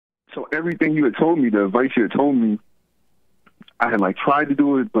So everything you had told me, the advice you had told me, I had like tried to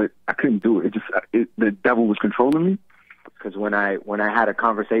do it, but I couldn't do it. The devil was controlling me. Because when I had a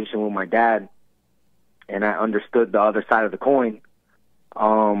conversation with my dad, and I understood the other side of the coin,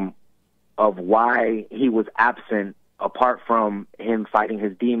 of why he was absent, apart from him fighting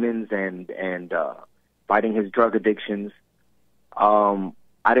his demons and fighting his drug addictions, I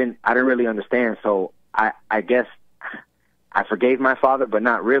didn't really understand. So I guess I forgave my father, but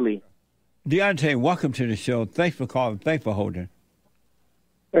not really. Diante, welcome to the show. Thanks for calling. Thanks for holding.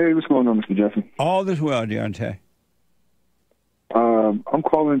 Hey, what's going on, Mr. Jesse? All is well, Diante. I'm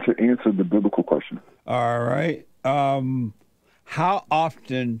calling to answer the biblical question. All right. How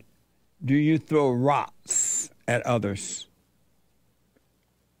often do you throw rocks at others?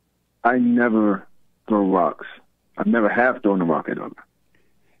 I never throw rocks. I never have thrown a rock at others.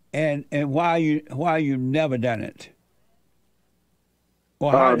 And why you never done it?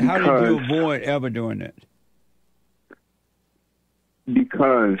 Or how did you avoid ever doing it?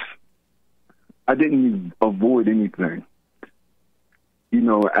 Because I didn't avoid anything. You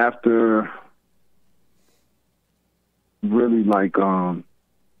know, after really like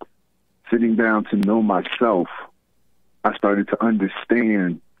sitting down to know myself, I started to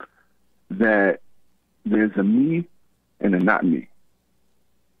understand that there's a me and a not me.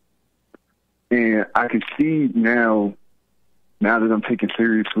 And I can see now that I'm taking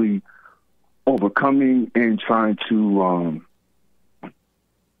seriously overcoming and trying to,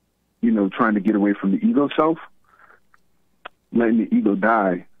 trying to get away from the ego self, letting the ego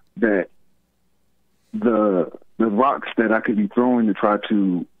die, that the rocks that I could be throwing to try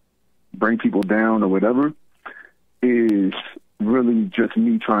to bring people down or whatever is really just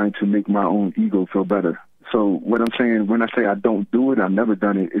me trying to make my own ego feel better. So what I'm saying, when I say I don't do it, I've never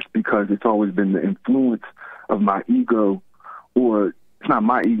done it, it's because it's always been the influence of my ego, or it's not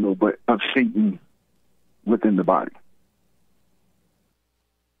my ego, but of Satan within the body.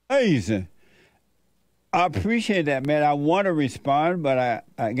 Amazing. I appreciate that, man. I want to respond, but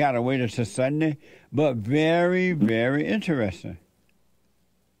I got to wait until Sunday. But very, very interesting.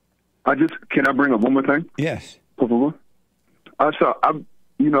 Can I bring up one more thing? Yes. Por favor? So I've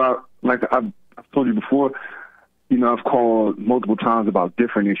told you before, I've called multiple times about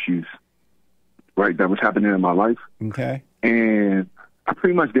different issues, right, that was happening in my life. Okay. And I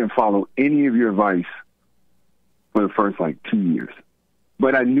pretty much didn't follow any of your advice for the first, 2 years.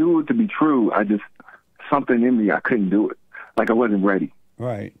 But I knew it to be true. Something in me, I couldn't do it. I wasn't ready.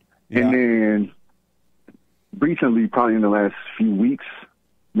 Right. Yeah. And then recently, probably in the last few weeks,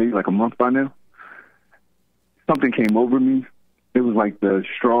 maybe a month by now, something came over me. It was like the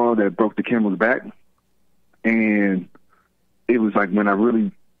straw that broke the camel's back. And it was when I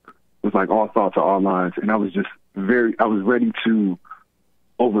really was all thoughts are all lines. And I was I was ready to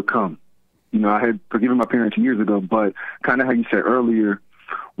overcome. I had forgiven my parents years ago, but kind of how you said earlier,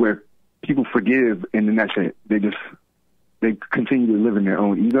 where people forgive and then that's it. They continue to live in their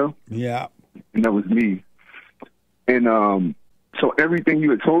own ego. Yeah. And that was me. And so everything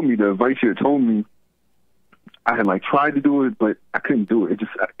you had told me, the advice you had told me, I had tried to do it, but I couldn't do it.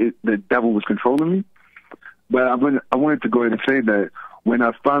 The devil was controlling me. But I wanted to go ahead and say that when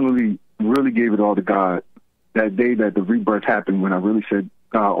I finally really gave it all to God, that day that the rebirth happened, when I really said,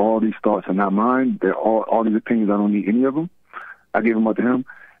 God, all these thoughts are not mine. They're all these opinions, I don't need any of them. I gave them up to him.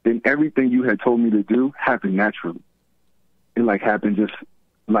 Then everything you had told me to do happened naturally. It happened just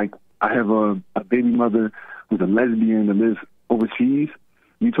I have a baby mother who's a lesbian that lives overseas.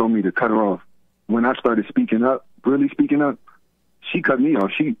 You told me to cut her off. When I started speaking up, really speaking up, she cut me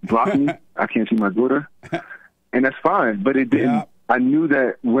off. She blocked me. I can't see my daughter. And that's fine. But it didn't. Yeah. I knew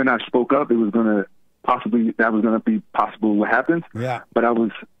that when I spoke up, that was going to be possible what happens. Yeah. But I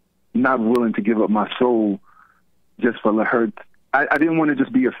was not willing to give up my soul just for her. I didn't want to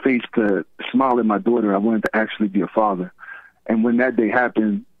just be a face to smile at my daughter. I wanted to actually be a father. And when that day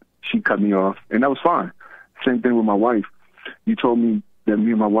happened, she cut me off, and that was fine. Same thing with my wife. You told me that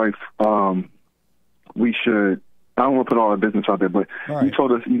me and my wife, we should, I don't want to put all our business out there, but right.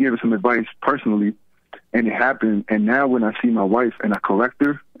 You gave us some advice personally, and it happened. And now when I see my wife and I correct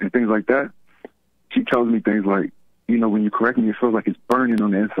her and things like that, she tells me things like, when you correct me, it feels like it's burning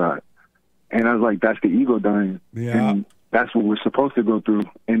on the inside. And I was like, that's the ego dying. Yeah. And that's what we're supposed to go through.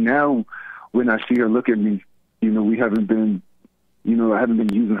 And now when I see her look at me, we haven't been, I haven't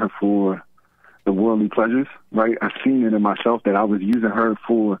been using her for the worldly pleasures, right? I've seen it in myself that I was using her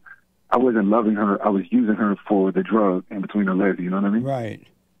I wasn't loving her. I was using her for the drug in between her legs, you know what I mean? Right.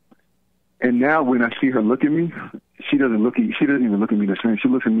 And now when I see her look at me, she doesn't even look at me the same. She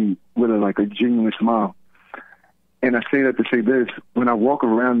looks at me with a genuine smile. And I say that to say this: when I walk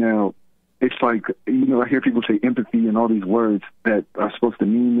around now, it's like, you know, I hear people say empathy and all these words that are supposed to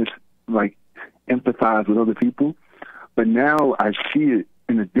mean this, like empathize with other people. But now I see it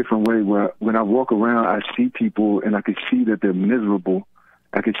in a different way, where when I walk around, I see people and I can see that they're miserable.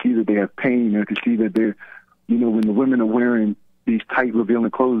 I can see that they have pain. I can see that they're, you know, when the women are wearing these tight,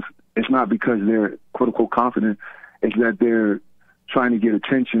 revealing clothes, it's not because they're quote unquote confident. It's that they're trying to get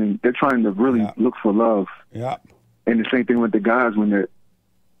attention. They're trying to really look for love. Yeah. And the same thing with the guys when they're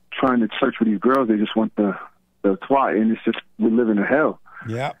trying to search for these girls. They just want the twat, and it's just, we live in a hell.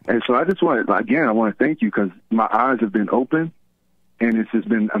 Yeah. And so I just want to, again, I want to thank you, because my eyes have been open, and it's just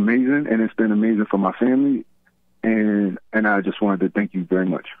been amazing, and it's been amazing for my family, and I just wanted to thank you very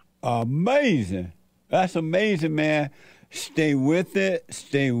much. Amazing. That's amazing, man. Stay with it,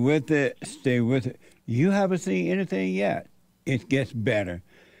 stay with it, stay with it. You haven't seen anything yet. It gets better.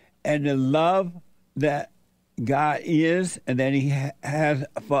 And the love that God is and that he has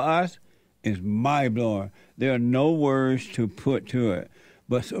for us is mind-blowing. There are no words to put to it.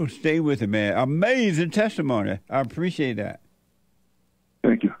 But so stay with it, man. Amazing testimony. I appreciate that.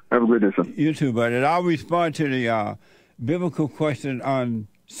 Thank you. Have a great day, son. You too, buddy. And I'll respond to the biblical question on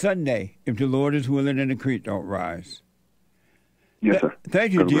Sunday, if the Lord is willing and the creek don't rise. Yes, sir.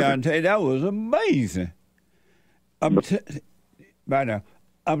 Thank you, Diante. That was amazing. Right now,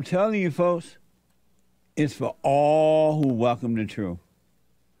 I'm telling you, folks, it's for all who welcome the truth.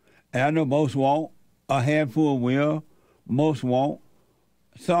 And I know most won't. A handful will. Most won't.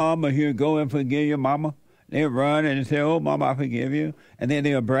 Some are here, go and forgive your mama. They'll run and say, oh, mama, I forgive you. And then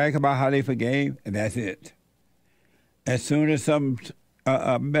they'll brag about how they forgave, and that's it. As soon as some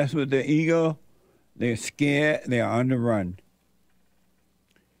mess with their ego, they're scared, they're on the run.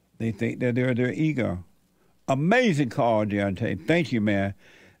 They think that they're their ego. Amazing call, Diante. Thank you, man.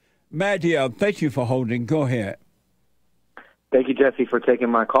 Magdiel, thank you for holding. Go ahead. Thank you, Jesse, for taking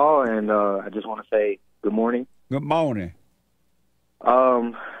my call, and I just want to say good morning. Good morning.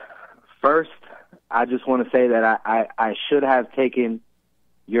 First, I just want to say that I should have taken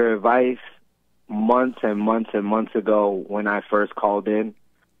your advice months and months and months ago when I first called in.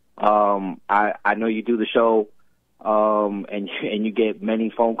 I know you do the show, and you get many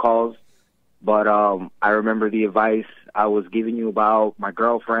phone calls, but I remember the advice I was giving you about my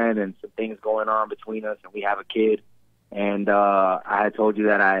girlfriend and some things going on between us, and we have a kid. And I had told you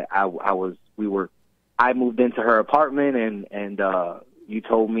that I moved into her apartment, and you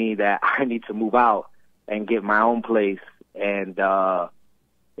told me that I need to move out and get my own place. And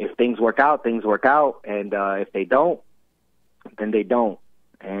if things work out, things work out. And if they don't, then they don't.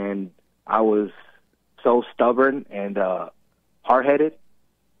 And I was so stubborn and hard-headed,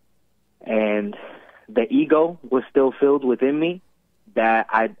 and the ego was still filled within me, that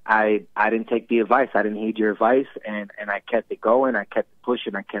I didn't take the advice. I didn't heed your advice, and I kept it going. I kept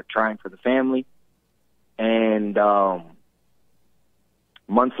pushing. I kept trying for the family. And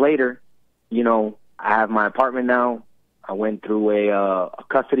months later, you know, I have my apartment now. I went through a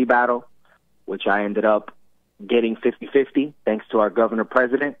custody battle, which I ended up getting 50-50, thanks to our governor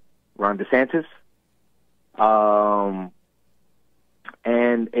president, Ron DeSantis.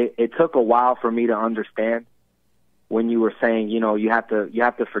 And it took a while for me to understand when you were saying, you know, you have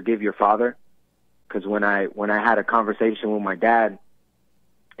to forgive your father. Because when I had a conversation with my dad,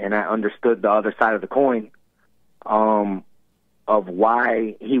 and I understood the other side of the coin, of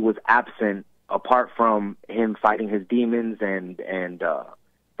why he was absent, apart from him fighting his demons and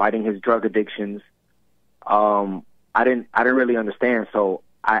fighting his drug addictions, I didn't really understand. So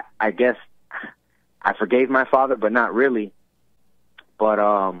I guess I forgave my father, but not really. But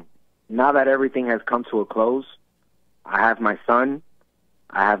now that everything has come to a close, I have my son,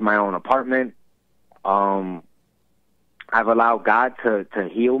 I have my own apartment. I've allowed God to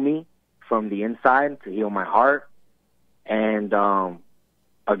heal me from the inside, to heal my heart. And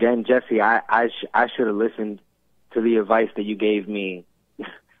again, Jesse, I should have listened to the advice that you gave me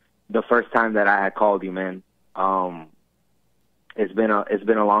the first time that I had called you, man. It's been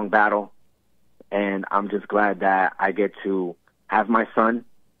a long battle, and I'm just glad that I get to have my son,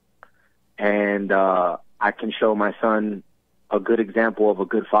 and I can show my son a good example of a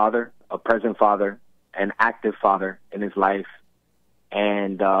good father, a present father, an active father in his life,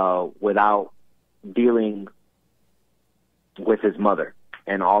 and without dealing with his mother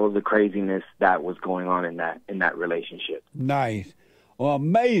and all of the craziness that was going on in that relationship. Nice. Well,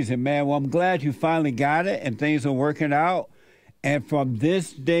 amazing, man. Well, I'm glad you finally got it and things are working out. And from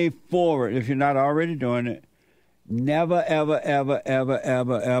this day forward, if you're not already doing it, never, ever, ever, ever,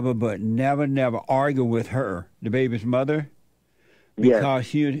 ever, ever, but never, never argue with her, the baby's mother,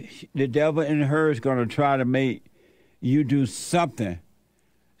 because the devil in her is going to try to make you do something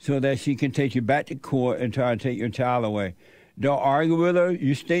so that she can take you back to court and try to take your child away. Don't argue with her.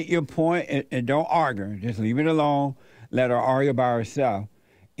 You state your point and don't argue. Just leave it alone. Let her argue by herself.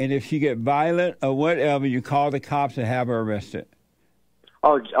 And if she get violent or whatever, you call the cops and have her arrested.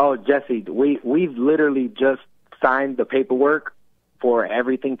 Oh, Jesse, we've literally just signed the paperwork for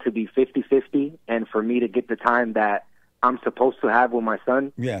everything to be 50-50 and for me to get the time that I'm supposed to have with my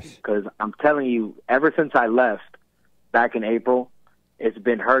son. Yes. Because I'm telling you, ever since I left back in April, it's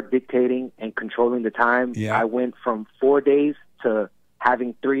been her dictating and controlling the time. Yeah. I went from 4 days to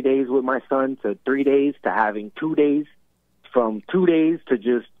having 3 days with my son to 3 days to having 2 days, from 2 days to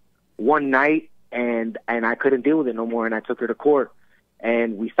just one night, and I couldn't deal with it no more, and I took her to court.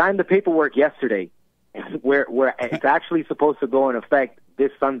 And we signed the paperwork yesterday, where it's actually supposed to go in effect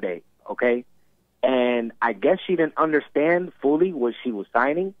this Sunday, okay? And I guess she didn't understand fully what she was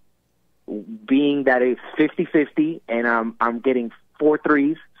signing, being that it's 50-50, and I'm getting 4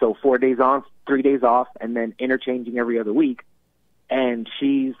 threes, so 4 days on, 3 days off, and then interchanging every other week. And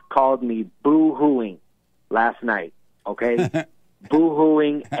she's called me boo-hooing last night, okay?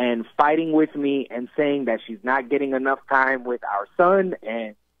 Boo-hooing and fighting with me and saying that she's not getting enough time with our son,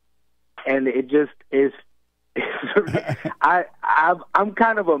 and it just is. I'm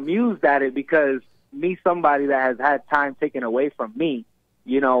kind of amused at it, because me, somebody that has had time taken away from me,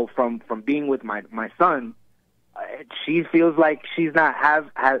 you know, from being with my son, she feels like she's not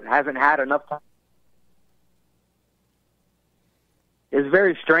hasn't had enough time. It's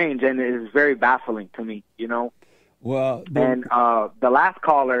very strange, and it is very baffling to me, you know. Well, and the last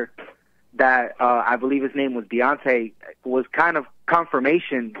caller, that I believe his name was Diante, was kind of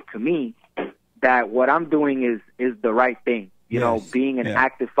confirmation to me that what I'm doing is the right thing. You know, being an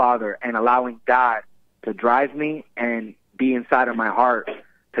active father and allowing God to drive me and be inside of my heart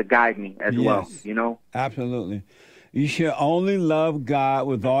to guide me as well, you know? Absolutely. You should only love God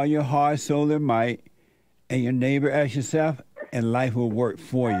with all your heart, soul, and might, and your neighbor as yourself, and life will work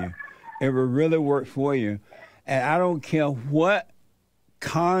for you. It will really work for you. And I don't care what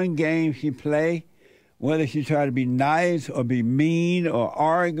con game she play, whether she try to be nice or be mean or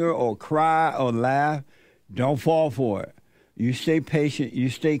argue or cry or laugh, don't fall for it. You stay patient, you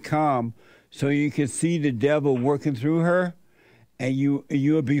stay calm, so you can see the devil working through her, and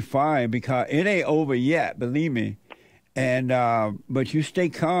you'll be fine, because it ain't over yet, believe me. And but you stay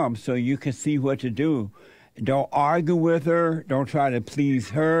calm so you can see what to do. Don't argue with her. Don't try to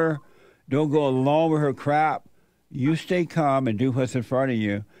please her. Don't go along with her crap. You stay calm and do what's in front of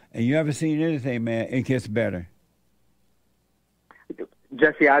you. And you haven't seen anything, man. It gets better.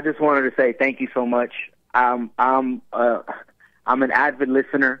 Jesse, I just wanted to say thank you so much. I'm an avid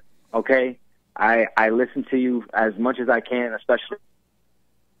listener. Okay, I listen to you as much as I can, especially.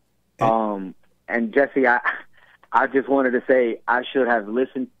 And Jesse, I just wanted to say I should have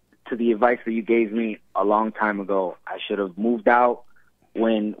listened to the advice that you gave me a long time ago. I should have moved out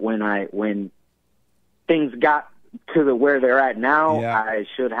when things got to where they're at now. Yeah. I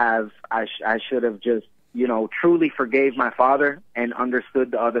should have just, you know, truly forgave my father and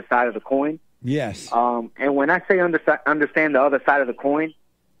understood the other side of the coin. Yes. And when I say understand the other side of the coin,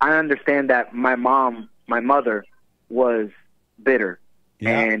 I understand that my mother was bitter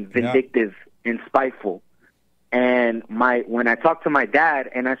and vindictive and spiteful. And when I talked to my dad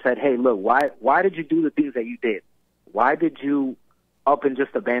and I said, hey, look, why did you do the things that you did? Why did you up and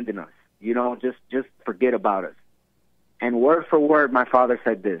just abandon us? You know, just forget about us. And word for word, my father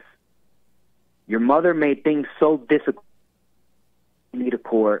said this: your mother made things so difficult me to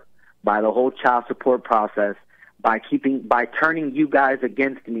court, by the whole child support process, by turning you guys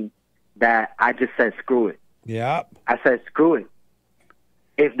against me, that I just said, screw it. Yeah. I said, screw it.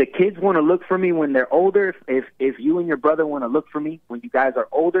 If the kids want to look for me when they're older, if you and your brother want to look for me when you guys are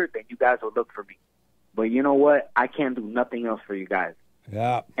older, then you guys will look for me. But you know what? I can't do nothing else for you guys.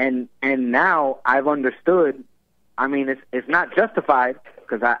 Yeah. And now I've understood. I mean, it's not justified,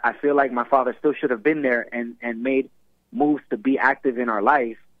 because I feel like my father still should have been there and made moves to be active in our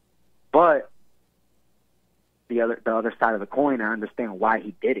life. But the other side of the coin, I understand why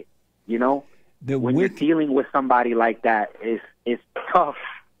he did it. You know, when you're dealing with somebody like that, it's tough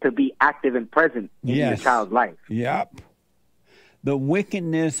to be active and present in your child's life. Yep. The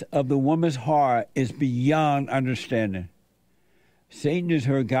wickedness of the woman's heart is beyond understanding. Satan is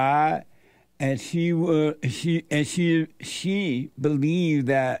her God, and she believed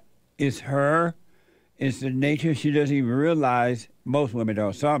that it's her, it's the nature. She doesn't even realize, most women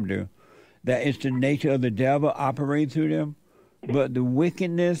don't, some do, that it's the nature of the devil operating through them. But the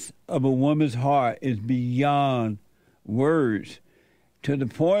wickedness of a woman's heart is beyond words, to the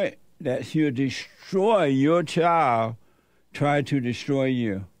point that she'll destroy your child, try to destroy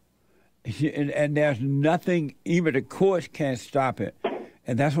you. And there's nothing, even the courts can't stop it.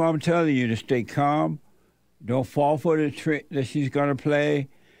 And that's why I'm telling you to stay calm. Don't fall for the trick that she's going to play,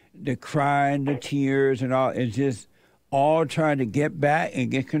 the crying, the tears, and all. It's just all trying to get back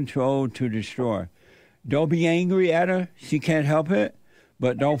and get control to destroy. Don't be angry at her. She can't help it,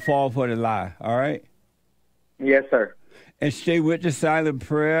 but don't fall for the lie, all right? Yes, sir. And stay with the silent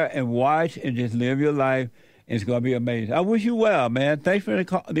prayer and watch and just live your life. It's going to be amazing. I wish you well, man. Thanks for the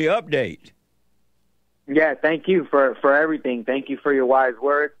update. Yeah, thank you for everything. Thank you for your wise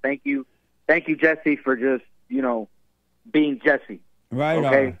words. Thank you, Jesse, for just, being Jesse. Right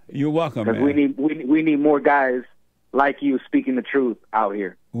okay? on. You're welcome, man. Because we need more guys like you speaking the truth out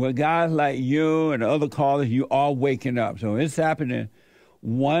here. Well, guys like you and other callers, you are waking up. So it's happening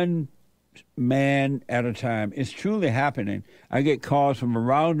one man at a time. It's truly happening. I get calls from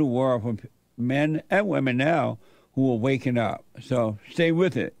around the world from men and women now who are waking up. So stay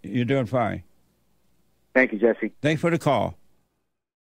with it. You're doing fine. Thank you, Jesse. Thanks for the call.